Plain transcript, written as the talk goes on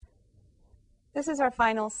This is our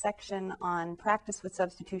final section on practice with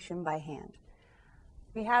substitution by hand.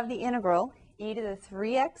 We have the integral e to the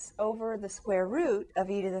 3x over the square root of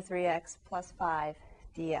e to the 3x plus 5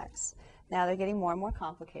 dx. Now they're getting more and more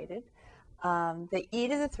complicated. The e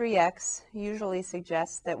to the 3x usually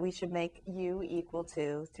suggests that we should make u equal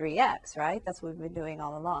to 3x, right? That's what we've been doing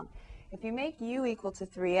all along. If you make u equal to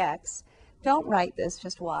 3x, don't write this,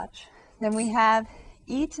 just watch. Then we have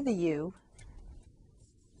e to the u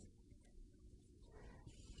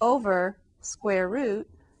over square root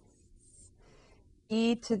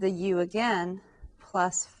e to the u again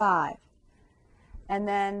plus 5. And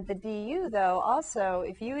then the du, though, also,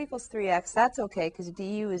 if u equals 3x, that's okay because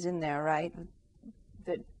du is in there, right?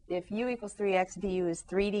 If u equals 3x, du is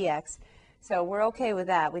 3dx. So we're okay with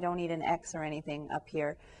that. We don't need an x or anything up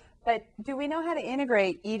here. But do we know how to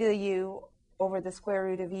integrate e to the u over the square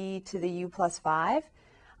root of e to the u plus 5?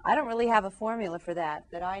 I don't really have a formula for that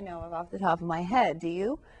I know of off the top of my head. Do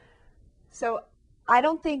you? So I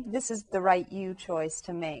don't think this is the right u choice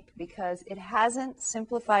to make because it hasn't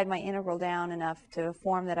simplified my integral down enough to a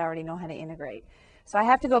form that I already know how to integrate. So I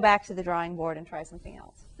have to go back to the drawing board and try something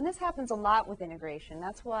else. And this happens a lot with integration.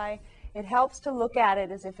 That's why it helps to look at it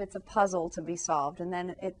as if it's a puzzle to be solved, and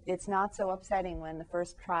then it's not so upsetting when the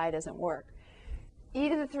first try doesn't work. E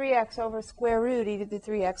to the 3x over square root e to the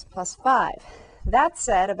 3x plus 5. That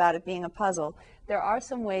said, about it being a puzzle, there are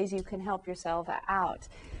some ways you can help yourself out.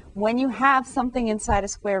 When you have something inside a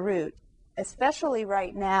square root, especially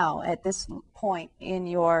right now at this point in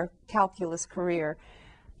your calculus career,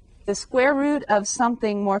 the square root of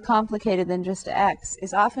something more complicated than just x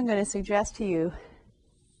is often going to suggest to you,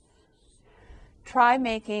 try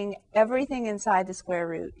making everything inside the square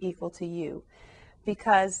root equal to u.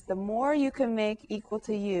 Because the more you can make equal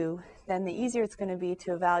to u, then the easier it's going to be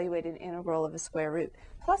to evaluate an integral of a square root.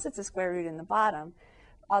 Plus it's a square root in the bottom,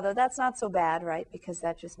 although that's not so bad, right, because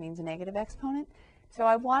that just means a negative exponent. So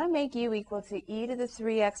I want to make u equal to e to the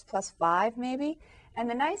 3x plus 5 maybe. And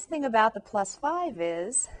the nice thing about the plus 5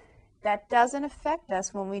 is that doesn't affect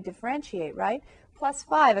us when we differentiate, right? Plus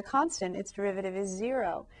 5, a constant, its derivative is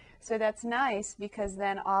 0. So that's nice because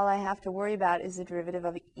then all I have to worry about is the derivative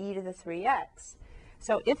of e to the 3x.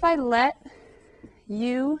 So if I let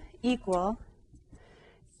u equal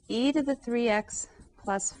e to the 3x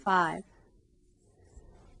plus 5,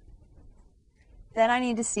 then I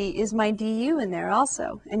need to see, is my du in there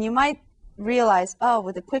also? And you might realize, oh,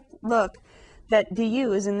 with a quick look, that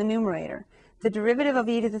du is in the numerator. The derivative of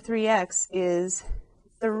e to the 3x is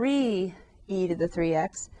 3e to the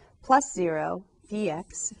 3x plus 0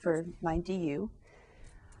 dx for my du.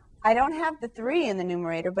 I don't have the 3 in the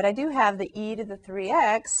numerator, but I do have the e to the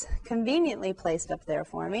 3x conveniently placed up there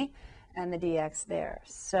for me, and the dx there.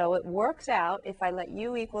 So it works out, if I let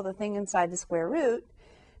u equal the thing inside the square root,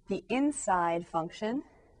 the inside function,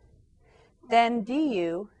 then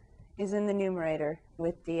du is in the numerator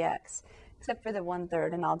with dx, except for the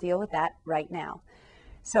 1/3, and I'll deal with that right now.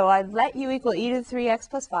 So I let u equal e to the 3x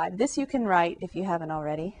plus 5. This you can write if you haven't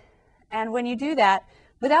already. And when you do that,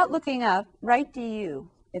 without looking up, write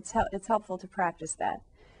du. It's helpful to practice that.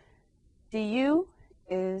 Du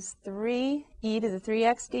is 3e to the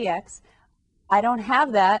 3x dx. I don't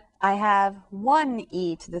have that. I have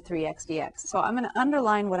 1e to the 3x dx. So I'm going to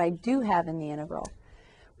underline what I do have in the integral.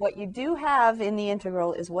 What you do have in the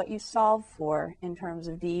integral is what you solve for in terms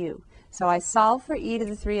of du. So I solve for e to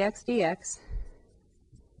the 3x dx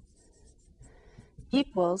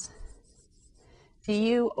equals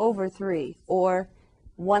du over 3, or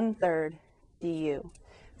 1/3 du.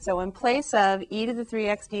 So in place of e to the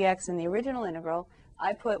 3x dx in the original integral,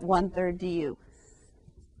 I put 1/3 du.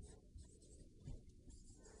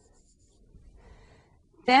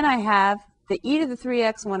 Then I have the e to the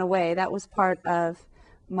 3x went away. That was part of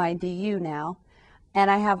my du now. And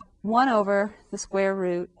I have 1 over the square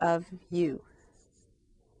root of u.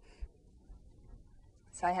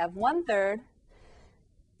 So I have 1/3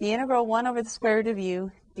 the integral 1 over the square root of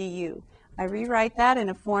u du. I rewrite that in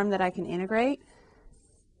a form that I can integrate.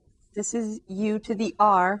 This is u to the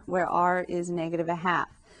r, where r is -1/2.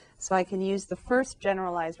 So I can use the first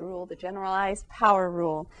generalized rule, the generalized power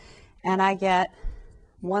rule, and I get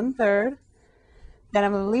 1/3. Then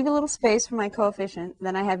I'm going to leave a little space for my coefficient.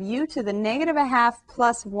 Then I have u to the -1/2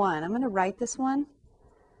 plus 1. I'm going to write this one.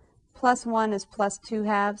 Plus 1 is plus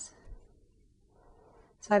 2/2.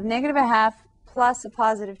 So I have -1/2 plus a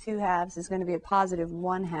positive 2/2 is going to be a positive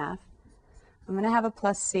 1/2. I'm going to have a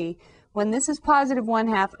plus c. When this is positive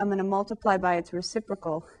 1/2, I'm going to multiply by its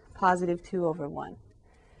reciprocal, positive 2 over 1.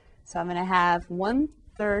 So I'm going to have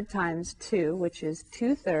 1/3 times 2, which is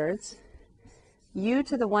 2/3, u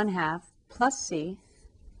to the 1/2 plus c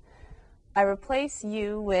I replace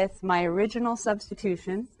u with my original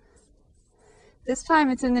substitution. This time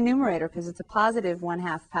it's in the numerator because it's a positive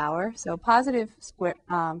 1/2 power. So positive square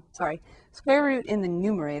root in the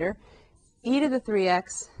numerator, e to the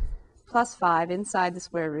 3x plus 5 inside the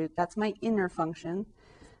square root. That's my inner function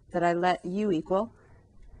that I let u equal.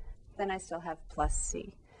 Then I still have plus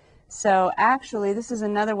c. So actually this is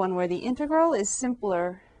another one where the integral is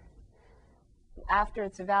simpler after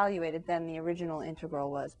it's evaluated than the original integral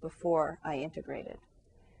was before I integrated.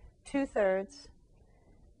 2/3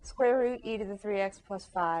 square root e to the 3x plus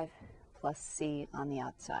 5 plus c on the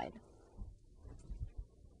outside.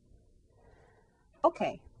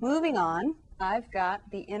 Okay, moving on, I've got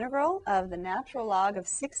the integral of the natural log of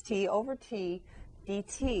 6t over t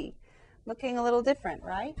dt. Looking a little different,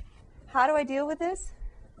 right? How do I deal with this?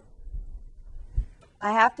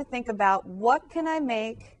 I have to think about what can I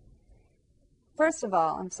make. First of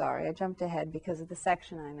all, I'm sorry, I jumped ahead because of the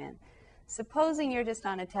section I'm in. Supposing you're just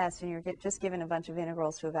on a test and you're just given a bunch of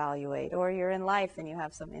integrals to evaluate, or you're in life and you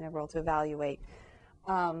have some integral to evaluate.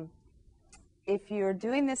 If you're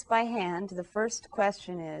doing this by hand, the first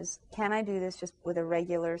question is, can I do this just with a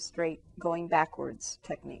regular, straight, going backwards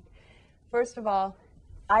technique? First of all,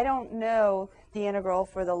 I don't know the integral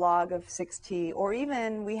for the log of 6t, or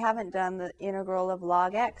even we haven't done the integral of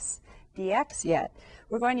log x dx yet.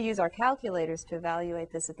 We're going to use our calculators to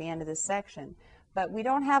evaluate this at the end of this section. But we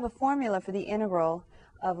don't have a formula for the integral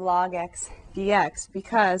of log x dx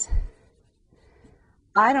because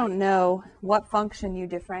I don't know what function you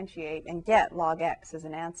differentiate and get log x as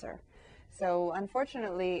an answer. So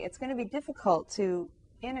unfortunately, it's going to be difficult to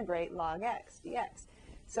integrate log x dx.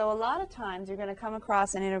 So a lot of times you're going to come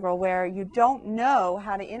across an integral where you don't know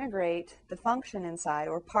how to integrate the function inside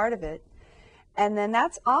or part of it. And then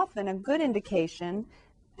that's often a good indication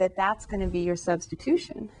that that's going to be your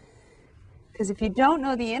substitution. Because if you don't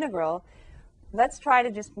know the integral, let's try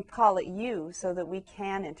to just call it u so that we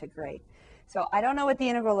can integrate. So I don't know what the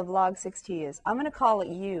integral of log 6t is. I'm going to call it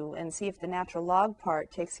u and see if the natural log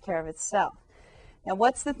part takes care of itself. Now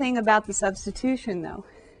what's the thing about the substitution though?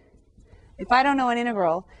 If I don't know an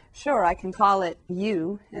integral, sure, I can call it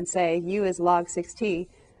u and say u is log 6t,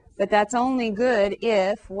 but that's only good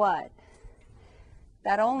if what?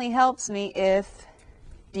 That only helps me if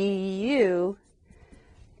du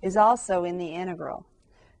is also in the integral.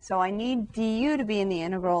 So I need du to be in the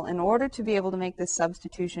integral in order to be able to make this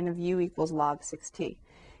substitution of u equals log 6t.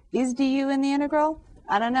 Is du in the integral?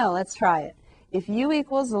 I don't know. Let's try it. If u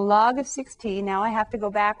equals the log of 6t, now I have to go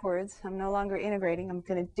backwards. I'm no longer integrating. I'm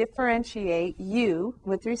going to differentiate u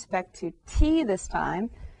with respect to t this time.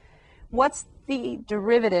 What's the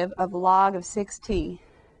derivative of log of 6t?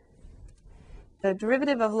 The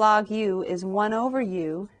derivative of log u is 1 over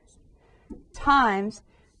u times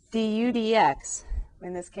du dx,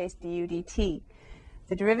 in this case du dt.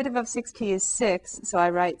 The derivative of 6t is 6, so I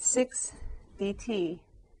write 6 dt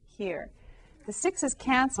here. The 6's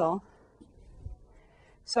cancel,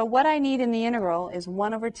 so what I need in the integral is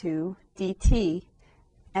 1 over 2 dt,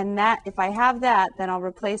 and that, if I have that, then I'll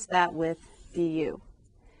replace that with du.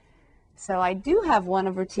 So I do have 1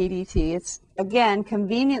 over t dt. It's, again,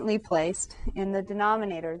 conveniently placed in the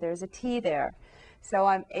denominator. There's a t there. So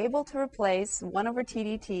I'm able to replace 1 over t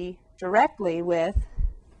dt directly with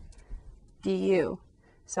du.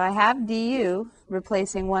 So I have du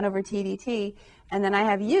replacing 1 over t dt, and then I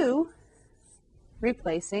have u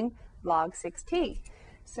replacing log 6t.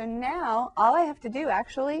 So now all I have to do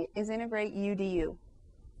actually is integrate u du.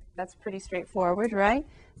 That's pretty straightforward, right?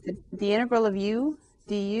 The integral of u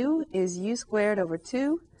du is u squared over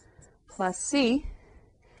 2 plus c.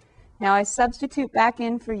 Now I substitute back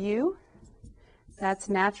in for u. That's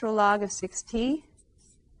natural log of 6t,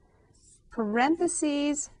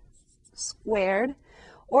 parentheses squared,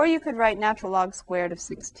 or you could write natural log squared of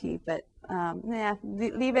 6t, but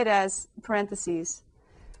leave it as parentheses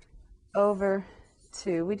over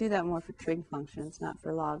 2. We do that more for trig functions, not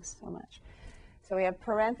for logs so much. So we have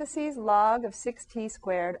parentheses log of 6t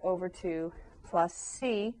squared over 2 plus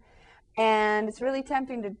c, and it's really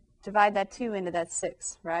tempting to divide that 2 into that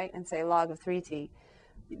 6, right, and say log of 3t.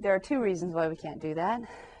 There are two reasons why we can't do that.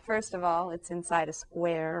 First of all, it's inside a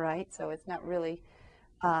square, right, so it's not really,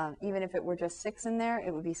 even if it were just 6 in there,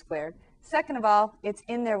 it would be squared. Second of all, it's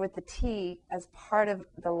in there with the t as part of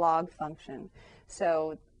the log function.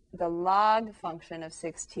 So the log function of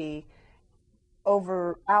 6t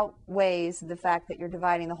outweighs the fact that you're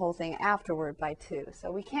dividing the whole thing afterward by 2. So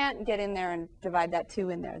we can't get in there and divide that 2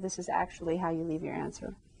 in there. This is actually how you leave your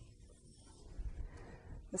answer.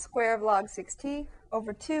 The square of log 6t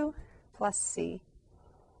over 2 plus c.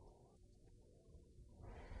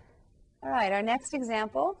 All right, our next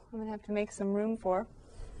example, I'm going to have to make some room for.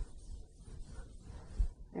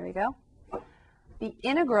 There we go. The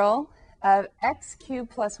integral of x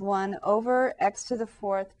cubed plus 1 over x to the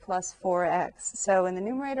 4th plus 4x. So in the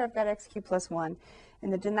numerator, I've got x cubed plus 1.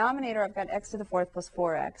 In the denominator, I've got x to the 4th plus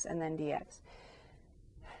 4x, and then dx.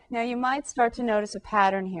 Now, you might start to notice a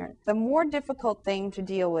pattern here. The more difficult thing to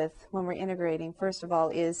deal with when we're integrating, first of all,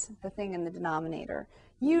 is the thing in the denominator.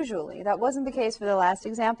 Usually, that wasn't the case for the last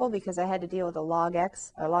example because I had to deal with a log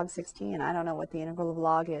x, or log 16, and I don't know what the integral of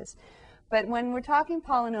log is. But when we're talking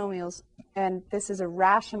polynomials, and this is a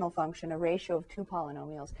rational function, a ratio of two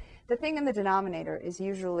polynomials, the thing in the denominator is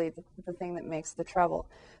usually the thing that makes the trouble.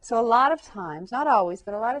 So a lot of times, not always,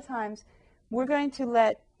 but a lot of times, we're going to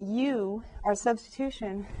let u, our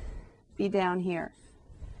substitution, be down here.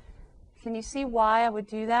 Can you see why I would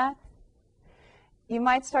do that? You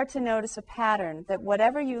might start to notice a pattern that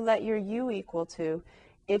whatever you let your u equal to,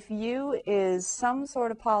 if u is some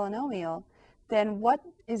sort of polynomial, then what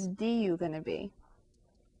is du going to be?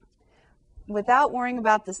 Without worrying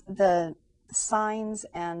about the signs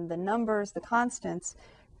and the numbers, the constants,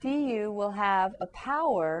 du will have a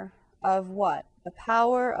power of what? A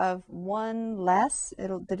power of 1 less.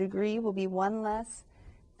 The degree will be 1 less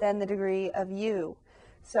than the degree of u.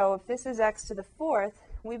 So if this is x to the 4th,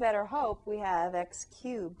 we better hope we have x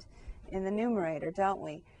cubed in the numerator, don't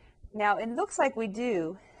we? Now, it looks like we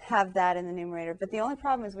do have that in the numerator, but the only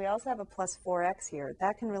problem is we also have a plus 4x here.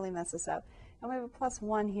 That can really mess us up. And we have a plus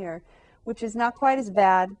 1 here, which is not quite as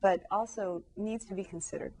bad, but also needs to be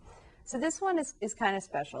considered. So this one is kind of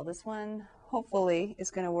special. This one, hopefully,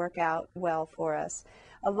 is going to work out well for us.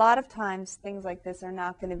 A lot of times, things like this are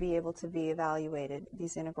not going to be able to be evaluated,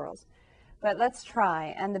 these integrals. But let's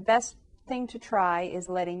try. And the best thing to try is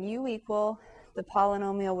letting u equal the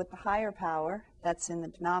polynomial with the higher power. That's in the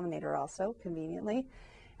denominator also, conveniently.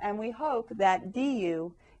 And we hope that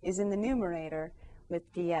du is in the numerator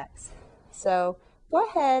with dx. So go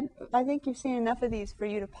ahead. I think you've seen enough of these for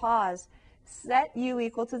you to pause. Set u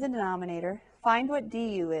equal to the denominator. Find what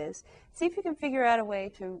du is. See if you can figure out a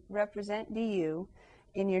way to represent du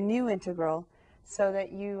in your new integral so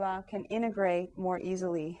that you can integrate more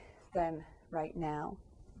easily than right now.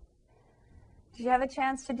 Did you have a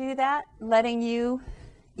chance to do that? Letting u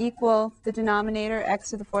equal the denominator x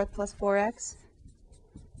to the 4th plus 4x?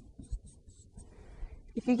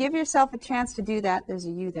 If you give yourself a chance to do that, there's a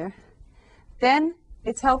u there, then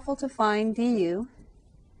it's helpful to find du.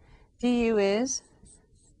 Du is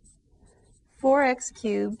 4x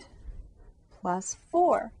cubed plus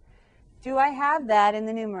 4. Do I have that in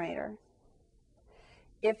the numerator?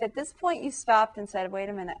 If at this point you stopped and said, wait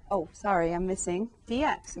a minute, oh, sorry, I'm missing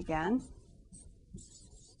dx again.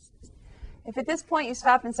 If at this point you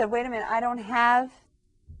stopped and said, wait a minute, I don't have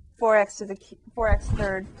 4x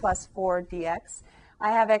third plus 4 dx. I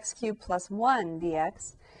have x cubed plus 1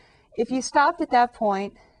 dx. If you stopped at that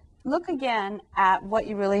point, look again at what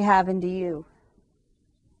you really have in du.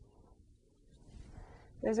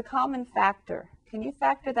 There's a common factor. Can you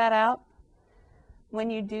factor that out? When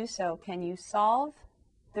you do so, can you solve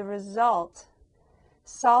the result?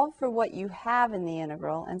 Solve for what you have in the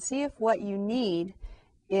integral and see if what you need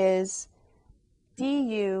is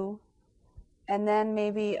du and then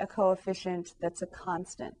maybe a coefficient that's a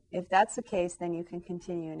constant. If that's the case, then you can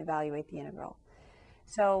continue and evaluate the integral.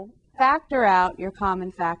 So factor out your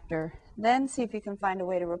common factor, then see if you can find a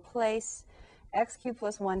way to replace x cubed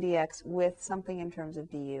plus 1 dx with something in terms of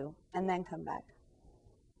du, and then come back.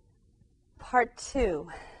 Part 2,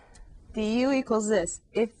 du equals this.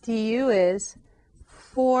 If du is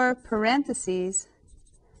 4 parentheses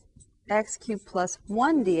x cubed plus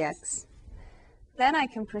 1 dx, then I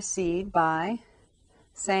can proceed by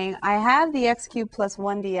saying I have the x cubed plus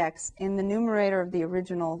 1 dx in the numerator of the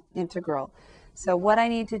original integral. So what I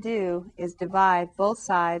need to do is divide both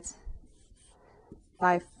sides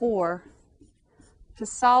by 4 to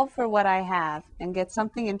solve for what I have and get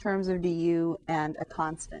something in terms of du and a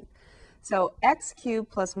constant. So x cubed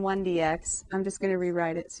plus 1 dx, I'm just going to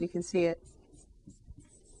rewrite it so you can see it,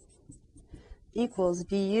 equals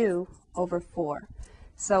du over 4.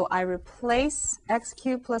 So I replace x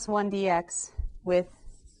cubed plus 1 dx with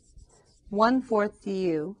 1/4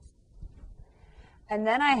 du, and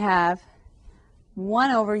then I have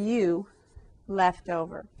 1 over u left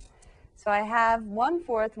over. So I have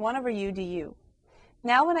 1/4, 1 over u du.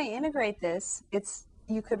 Now when I integrate this,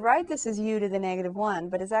 you could write this as u to the negative 1,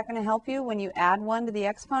 but is that going to help you when you add 1 to the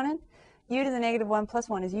exponent? U to the negative 1 plus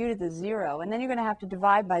 1 is u to the 0, and then you're going to have to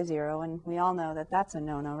divide by 0, and we all know that that's a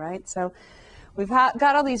no-no, right? So we've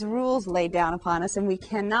got all these rules laid down upon us, and we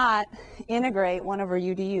cannot integrate 1 over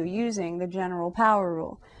u du using the general power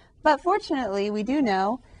rule. But fortunately, we do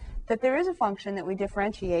know that there is a function that we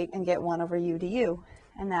differentiate and get 1 over u du,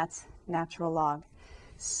 and that's natural log.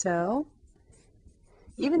 So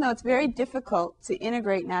even though it's very difficult to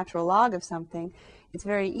integrate natural log of something, it's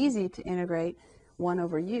very easy to integrate 1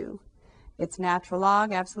 over u. It's natural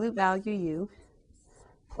log absolute value u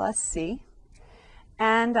plus c,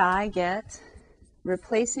 and I get,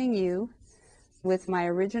 replacing u with my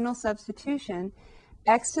original substitution,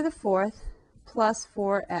 x to the 4th plus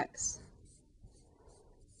 4x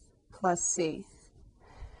plus c.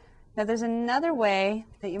 Now there's another way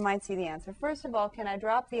that you might see the answer. First of all, can I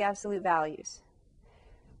drop the absolute values?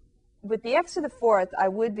 With the x to the 4th, I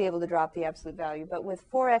would be able to drop the absolute value, but with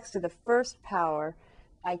 4x to the 1st power,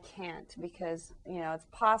 I can't, because it's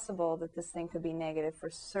possible that this thing could be negative for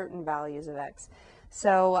certain values of x.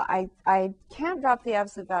 So I can't drop the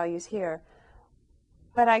absolute values here,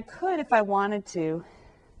 but I could if I wanted to.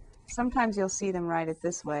 Sometimes you'll see them write it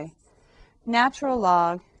this way. Natural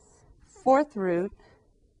log 4th root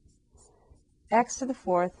x to the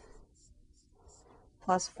 4th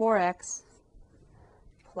plus 4x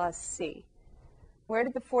plus c. Where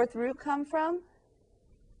did the 4th root come from?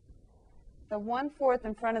 The 1/4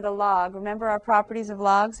 in front of the log. Remember our properties of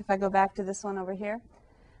logs? If I go back to this one over here.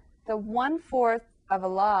 The 1/4 of a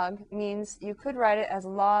log means you could write it as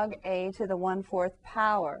log a to the 1/4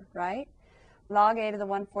 power, right? Log a to the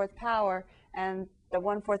 1/4 power, and the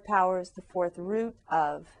 1/4 power is the 4th root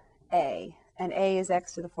of a, and a is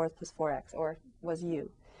x to the 4th plus 4x, or was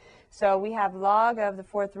u. So we have log of the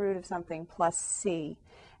 4th root of something plus c,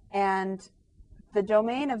 and the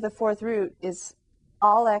domain of the 4th root is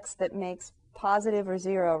all x that makes positive or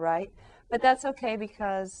 0, right? But that's okay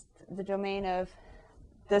because the domain of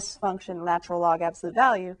this function, natural log absolute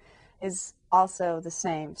value, is also the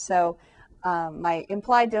same. So my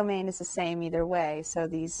implied domain is the same either way, so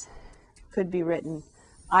these could be written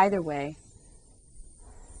either way.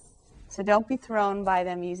 So don't be thrown by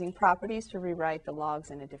them using properties to rewrite the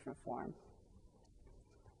logs in a different form.